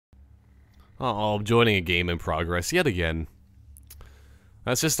Oh, I'm joining a game in progress yet again.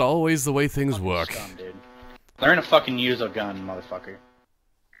 That's just always the way things work. Scum, dude. Learn to fucking use a gun, motherfucker.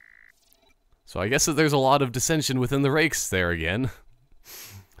 So I guess that there's a lot of dissension within the rakes there again.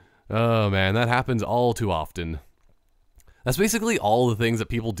 Oh man, that happens all too often. That's basically all the things that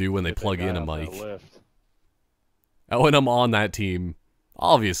people do when they plug in a mic. Oh, and I'm on that team.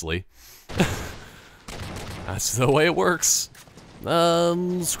 Obviously. That's the way it works.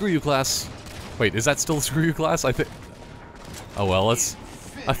 Screw you, class. Wait, is that still screw you, class? I think... Oh well, let's...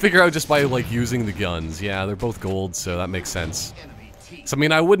 I figure out just by, like, using the guns. Yeah, they're both gold, so that makes sense. So, I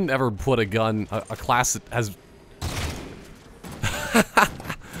mean, I wouldn't ever put a gun... A class that has...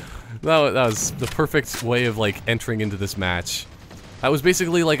 that was the perfect way of, like, entering into this match. That was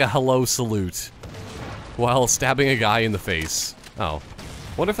basically like a hello salute while stabbing a guy in the face. Oh.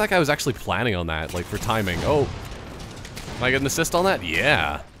 Wonder if that guy was actually planning on that, like, for timing. Oh. Can I get an assist on that?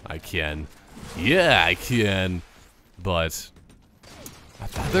 Yeah, I can. Yeah, I can. But...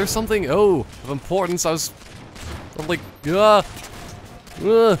 there's something, of importance. I'm like,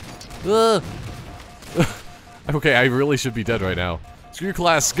 okay, I really should be dead right now. Screw your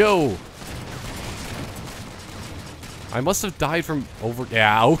class, go! I must have died from over...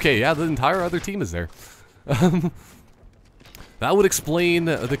 Yeah, okay, yeah, the entire other team is there. That would explain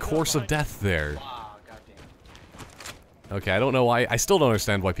the course of death there. Okay, I don't know why... I still don't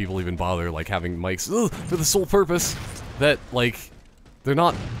understand why people even bother, like, having mics for the sole purpose that, like, they're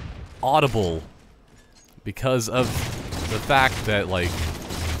not audible because of the fact that, like...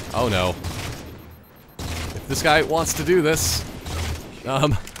 Oh, no. If this guy wants to do this,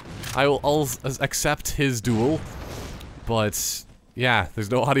 I'll accept his duel. But, yeah, there's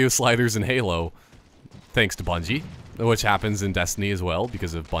no audio sliders in Halo, thanks to Bungie, which happens in Destiny as well,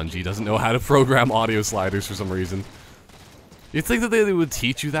 because of Bungie doesn't know how to program audio sliders for some reason. You'd think that they would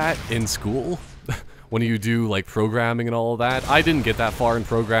teach you that in school, when you do, like, programming and all of that. I didn't get that far in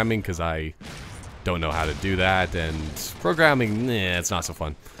programming, because I don't know how to do that, and programming, nah, it's not so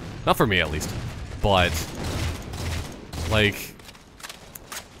fun. Not for me, at least. But, like...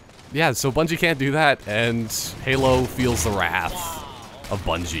 yeah, so Bungie can't do that, and Halo feels the wrath of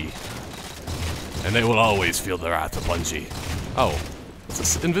Bungie. And they will always feel the wrath of Bungie. Oh, what's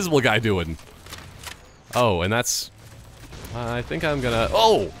this invisible guy doing? Oh, and that's... I think I'm gonna...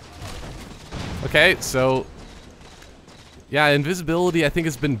 Oh! Okay, so... yeah, invisibility I think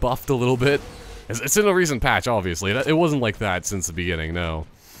has been buffed a little bit. It's in a recent patch, obviously. It wasn't like that since the beginning, no.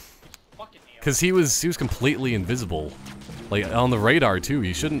 Because he was completely invisible. Like, on the radar, too.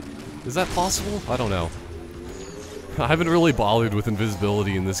 You shouldn't... Is that possible? I don't know. I haven't really bothered with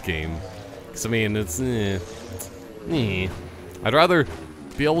invisibility in this game. Because, I mean, it's... I'd rather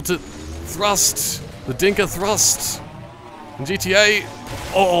be able to thrust! The Dinka thrust! In GTA!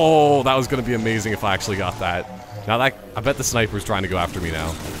 Oh, that was going to be amazing if I actually got that. Now that... I bet the sniper's trying to go after me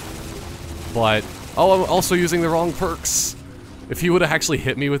now. But... oh, I'm also using the wrong perks. If he would have actually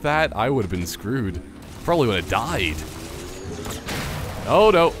hit me with that, I would have been screwed. Probably would have died. Oh,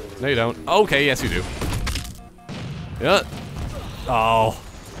 no. No, you don't. Okay, yes, you do. Yeah. Oh.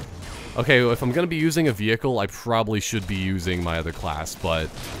 Okay, well, if I'm gonna be using a vehicle, I probably should be using my other class, but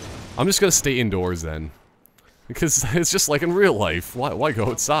I'm just gonna stay indoors then. Because it's just like in real life. Why go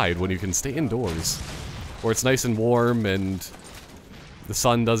outside when you can stay indoors? Where it's nice and warm and the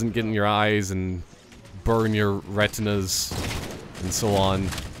sun doesn't get in your eyes and burn your retinas and so on.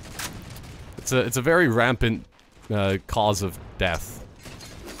 It's a very rampant cause of death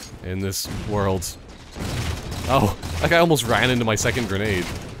in this world. Oh, that guy almost ran into my second grenade.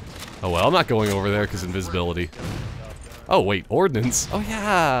 Oh well, I'm not going over there because invisibility. Oh wait, ordnance. Oh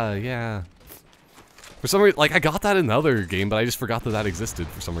yeah, yeah. For some reason, like I got that in the other game, but I just forgot that that existed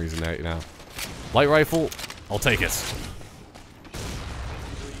for some reason right now. Light rifle, I'll take it.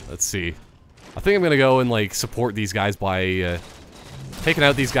 Let's see. I think I'm gonna go and like support these guys by taking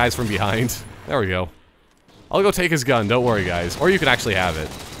out these guys from behind. There we go. I'll go take his gun, don't worry guys. Or you can actually have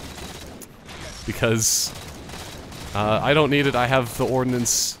it. Because I don't need it, I have the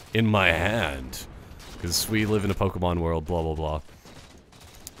ordnance in my hand. Because we live in a Pokemon world, blah blah blah.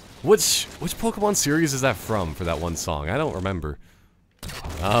 Which Pokemon series is that from for that one song? I don't remember.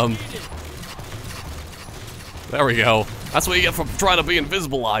 There we go. That's what you get from trying to be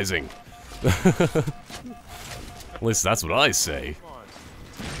invisibilizing. At least that's what I say.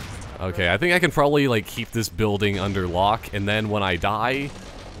 Okay, I think I can probably like keep this building under lock, and then when I die,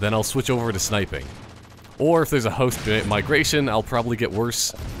 then I'll switch over to sniping. Or if there's a host migration, I'll probably get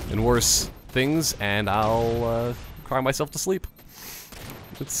worse and worse things, and I'll cry myself to sleep.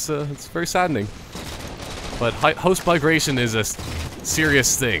 It's very saddening. But host migration is a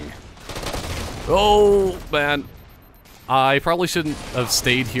serious thing. Oh, man. I probably shouldn't have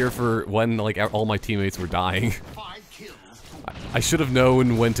stayed here for when, like, all my teammates were dying. I should have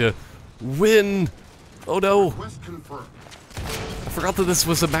known when to win. Oh, no. I forgot that this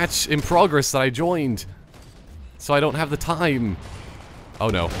was a match in progress that I joined. So I don't have the time. Oh,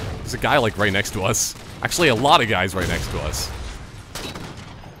 no. There's a guy, like, right next to us. Actually, a lot of guys right next to us.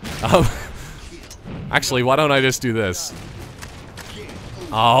 Actually, why don't I just do this?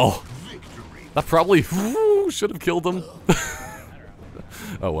 Oh. That probably should have killed him.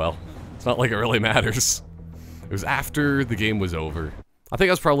 Oh well. It's not like it really matters. It was after the game was over. I think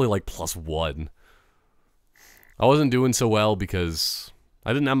I was probably like +1. I wasn't doing so well because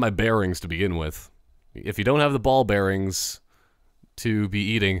I didn't have my bearings to begin with. If you don't have the ball bearings to be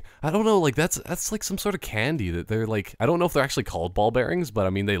eating, I don't know, like that's like some sort of candy that they're like, I don't know if they're actually called ball bearings, but I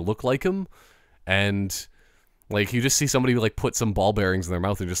mean they look like them. And like you just see somebody like put some ball bearings in their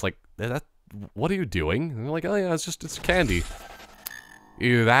mouth and just like, what are you doing? And they're like, oh yeah, it's candy.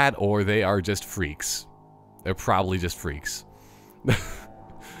 Either that or they are just freaks. They're probably just freaks.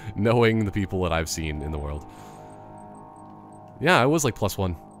 Knowing the people that I've seen in the world. Yeah, I was like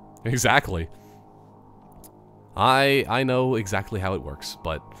 +1. Exactly. I know exactly how it works,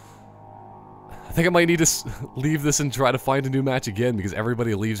 but I think I might need to leave this and try to find a new match again because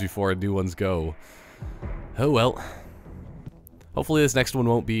everybody leaves before new ones go. Oh well. Hopefully this next one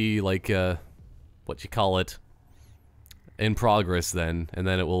won't be like, what you call it, in progress then, and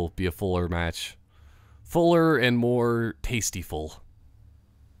then it will be a fuller match. Fuller and more tasteful.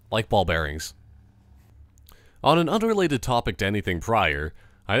 Like ball bearings. On an unrelated topic to anything prior,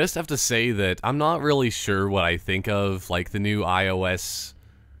 I just have to say that I'm not really sure what I think of, like, the new iOS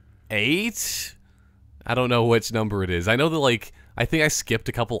 8? I don't know which number it is. I know that, like, I think I skipped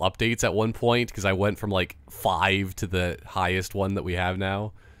a couple updates at one point because I went from like 5 to the highest one that we have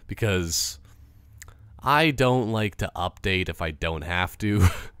now because I don't like to update if I don't have to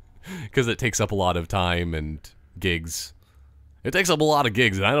because it takes up a lot of time and gigs. It takes up a lot of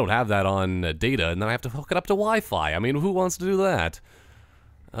gigs and I don't have that on data and then I have to hook it up to Wi-Fi. I mean, who wants to do that?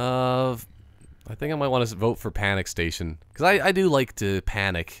 I think I might want to vote for Panic Station because I do like to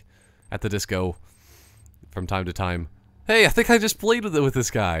panic at the disco from time to time. Hey, I think I just played with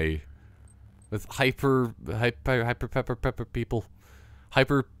this guy. With hyper people.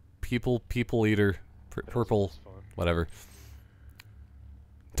 Hyper people eater. Purple, whatever.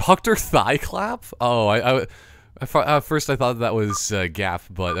 Dr. Thigh Clap? Oh, at first I thought that was Gap,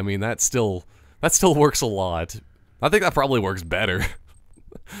 but I mean that still works a lot. I think that probably works better.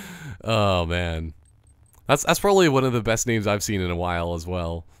 Oh man. That's probably one of the best names I've seen in a while as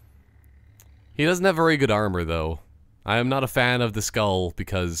well. He doesn't have very good armor though. I am not a fan of the skull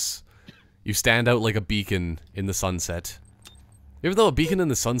because you stand out like a beacon in the sunset. Even though a beacon in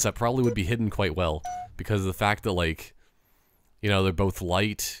the sunset probably would be hidden quite well because of the fact that, like, you know, they're both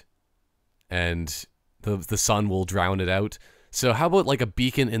light and the sun will drown it out. So how about like a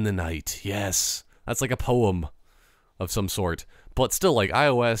beacon in the night? Yes, that's like a poem of some sort. But still, like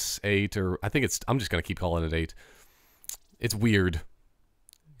iOS 8 or I think I'm just gonna keep calling it 8. It's weird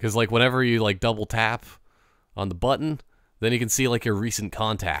because like whenever you like double tap on the button, then you can see like your recent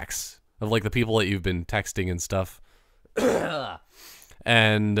contacts of like the people that you've been texting and stuff.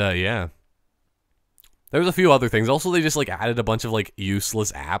 And yeah, there's a few other things. Also, they just like added a bunch of like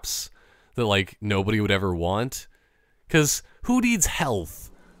useless apps that like nobody would ever want. Cause who needs health?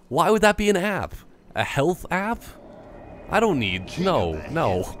 Why would that be an app? A health app? I don't need.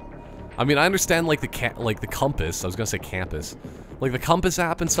 No. I mean, I understand like the compass. I was gonna say campus, like the compass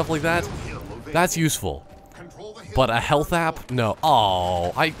app and stuff like that. That's useful. But a health app? No.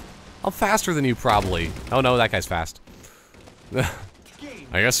 Oh, I'm faster than you probably. Oh no, that guy's fast.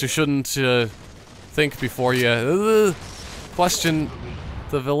 I guess you shouldn't think before you question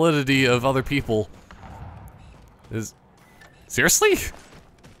the validity of other people. Seriously?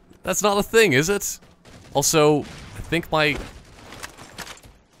 That's not a thing, is it? Also, I think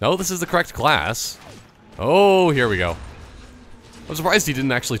no, this is the correct class. Oh, here we go. I'm surprised he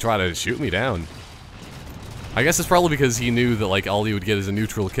didn't actually try to shoot me down. I guess it's probably because he knew that like all he would get is a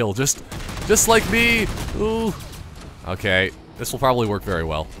neutral kill, just like me. Ooh. Okay, this will probably work very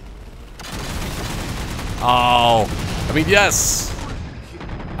well. Oh, I mean yes.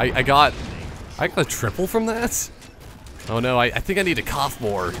 I got a triple from that. Oh no, I think I need to cough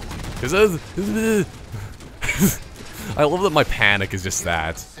more. Cause I love that my panic is just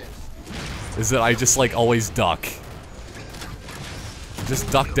that. Is that I just like always duck. Just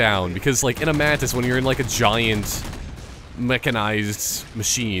duck down, because like in a mantis, when you're in like a giant mechanized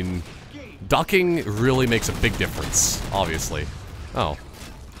machine, ducking really makes a big difference, obviously. Oh.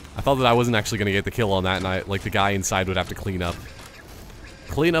 I thought that I wasn't actually gonna get the kill on that, and like the guy inside would have to clean up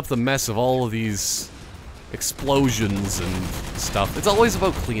the mess of all of these explosions and stuff. It's always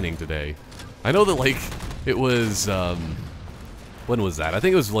about cleaning today. I know that, like, it was, when was that? I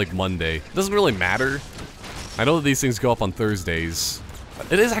think it was, like, Monday. It doesn't really matter. I know that these things go up on Thursdays.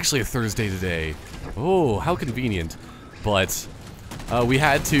 It is actually a Thursday today. Oh, how convenient. But, we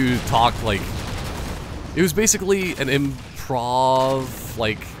had to talk, like, it was basically an improv,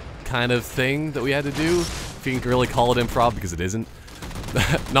 like, kind of thing that we had to do. If you can really call it improv, because it isn't.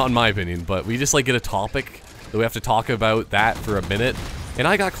 Not in my opinion, but we just, like, get a topic that we have to talk about that for a minute, and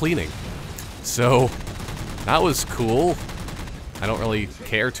I got cleaning. So, that was cool. I don't really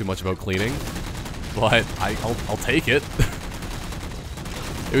care too much about cleaning, but I'll take it.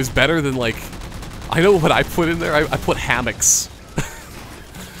 It was better than, like, I know what I put in there. I put hammocks.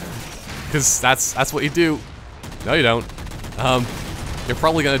 Because that's what you do. No, you don't. You're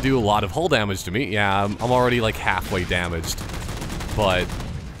probably gonna do a lot of hull damage to me. Yeah, I'm already, like, halfway damaged. But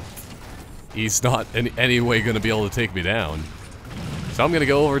he's not in any way going to be able to take me down. So I'm going to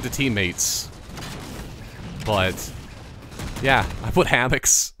go over to teammates. But, yeah, I put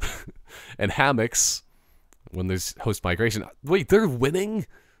hammocks. And hammocks, when there's host migration. Wait, they're winning?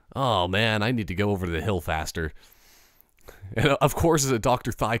 Oh, man, I need to go over to the hill faster. And, of course,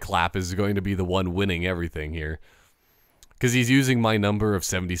 Dr. Thighclap is going to be the one winning everything here. Because he's using my number of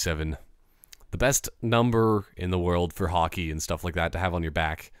 77. The best number in the world for hockey and stuff like that to have on your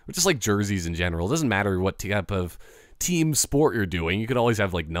back. Or just like jerseys in general. It doesn't matter what type of team sport you're doing. You could always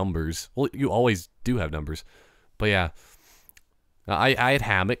have like numbers. Well, you always do have numbers. But yeah. I had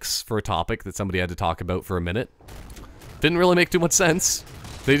hammocks for a topic that somebody had to talk about for a minute. Didn't really make too much sense.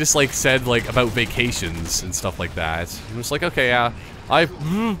 They just like said like about vacations and stuff like that. I'm just like, okay, yeah. I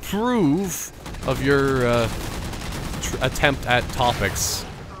approve of your attempt at topics.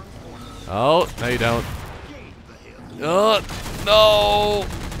 Oh, no you don't. No!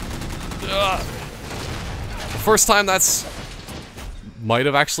 The first time that's... might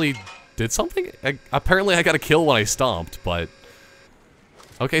have actually did something? Apparently I got a kill when I stomped, but...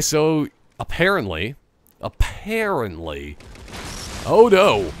 Okay, so... Apparently... Oh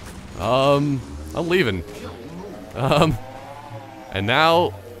no! I'm leaving. And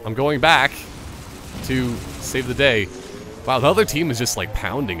now, I'm going back to save the day. Wow, the other team is just like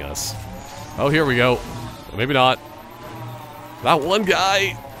pounding us. Oh, here we go. Maybe not. That one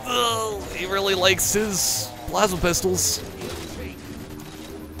guy, ugh, he really likes his plasma pistols.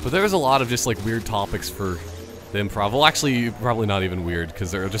 But there's a lot of just like weird topics for the improv. Well, actually, probably not even weird,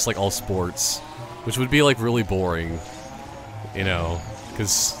 because they're just like all sports, which would be like really boring, you know,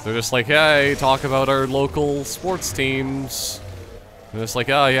 because they're just like, hey, talk about our local sports teams. And it's like,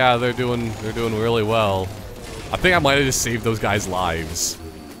 oh yeah, they're doing really well. I think I might have just saved those guys' lives,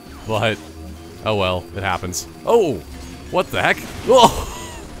 but oh well, it happens. Oh, what the heck? Oh,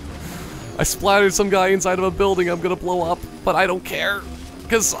 I splattered some guy inside of a building. I'm gonna blow up, but I don't care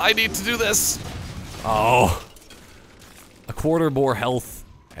because I need to do this. Oh, a quarter more health,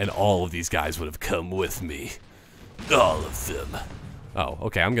 and all of these guys would have come with me. All of them. Oh,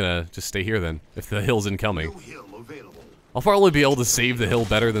 okay. I'm gonna just stay here then. If the hill's incoming, I'll probably be able to save the hill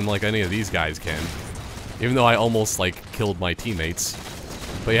better than like any of these guys can. Even though I almost, like, killed my teammates.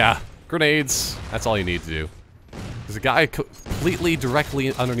 But yeah, grenades, that's all you need to do. There's a guy completely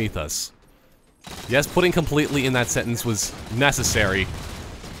directly underneath us. Yes, putting completely in that sentence was necessary.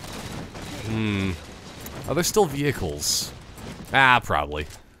 Are there still vehicles? Ah, probably.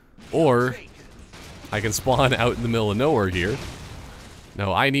 Or, I can spawn out in the middle of nowhere here.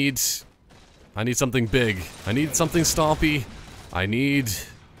 No, I need something big. I need something stompy. I need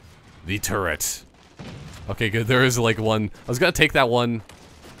the turret. Okay, good. There is like one. I was gonna take that one.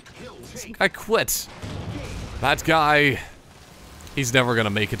 I quit. That guy, he's never gonna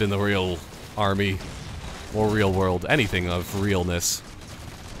make it in the real army or real world. Anything of realness.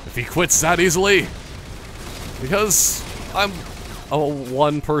 If he quits that easily, because I'm a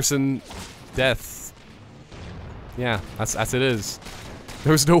one-person death. Yeah, that's it is.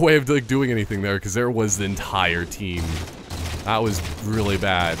 There was no way of like doing anything there because there was the entire team. That was really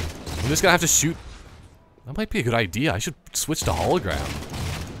bad. I'm just gonna have to shoot. That might be a good idea. I should switch to hologram.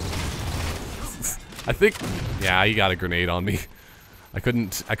 I think, yeah, he got a grenade on me. I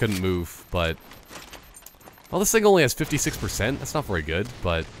couldn't move, but well, this thing only has 56%. That's not very good,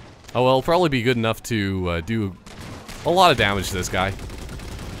 but oh well, it'll probably be good enough to do a lot of damage to this guy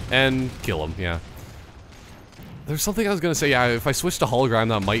and kill him. Yeah. There's something I was gonna say. Yeah, if I switch to hologram,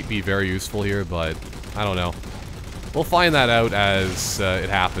 that might be very useful here, but I don't know. We'll find that out as it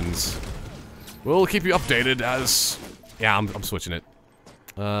happens. We'll keep you updated as... Yeah, I'm switching it.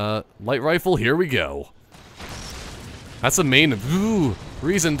 Light rifle, here we go. That's the main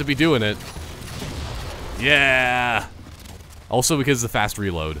reason to be doing it. Yeah! Also because of the fast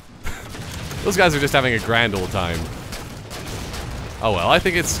reload. Those guys are just having a grand old time. Oh well, I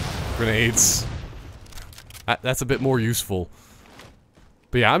think it's grenades. That's a bit more useful.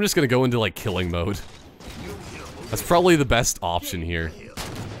 But yeah, I'm just gonna go into, like, killing mode. That's probably the best option here.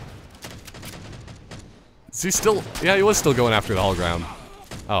 Is he still... Yeah, he was still going after the hologram.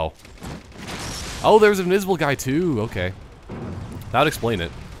 Oh. Oh, there's an invisible guy too. Okay. That would explain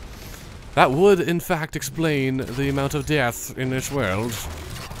it. That would, in fact, explain the amount of death in this world.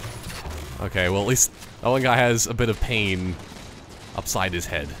 Okay, well, at least that one guy has a bit of pain upside his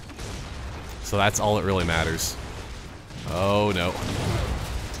head. So that's all that really matters. Oh, no.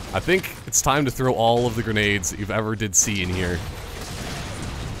 I think it's time to throw all of the grenades that you've ever did see in here.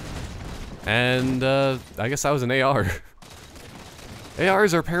 And, I guess that was an AR.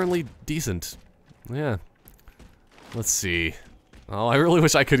 ARs are apparently decent. Yeah. Let's see. Oh, I really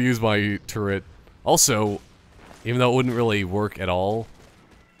wish I could use my turret. Also, even though it wouldn't really work at all.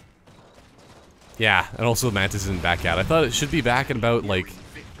 Yeah, and also the Mantis isn't back out. I thought it should be back in about, like,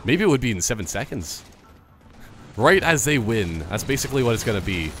 maybe it would be in 7 seconds. Right as they win. That's basically what it's gonna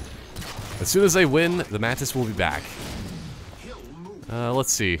be. As soon as they win, the Mantis will be back.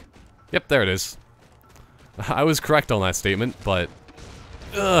 Let's see. Yep, there it is. I was correct on that statement, but...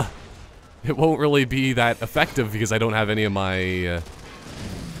 it won't really be that effective because I don't have any of my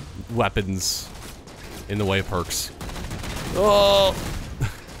weapons in the way of perks. Oh!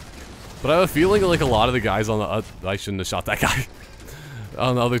 But I have a feeling like a lot of the guys on the I shouldn't have shot that guy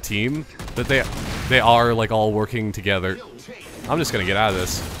on the other team, that they are like all working together. I'm just gonna get out of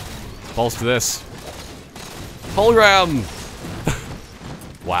this. Falls to this. Hologram!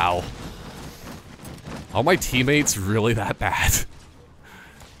 Wow. Are my teammates really that bad?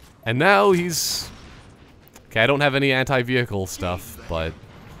 And now he's... Okay, I don't have any anti-vehicle stuff, but...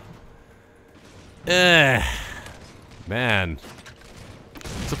 Man.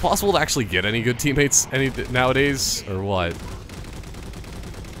 Is it possible to actually get any good teammates nowadays, or what?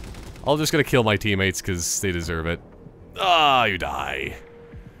 I'm just gonna kill my teammates because they deserve it. Ah, you die.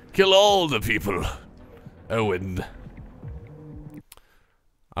 Kill all the people. Owen.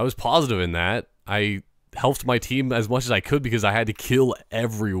 I was positive in that. I helped my team as much as I could because I had to kill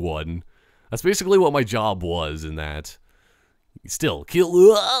everyone. That's basically what my job was in that. Still,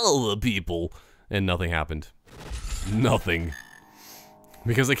 kill all the people. And nothing happened. Nothing.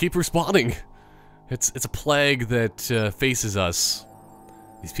 Because they keep respawning. It's a plague that faces us.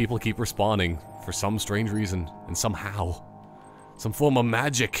 These people keep respawning for some strange reason. And somehow. Some form of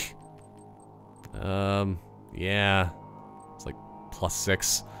magic. Yeah. It's like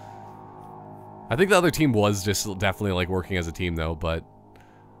 +6. I think the other team was just definitely like working as a team though, but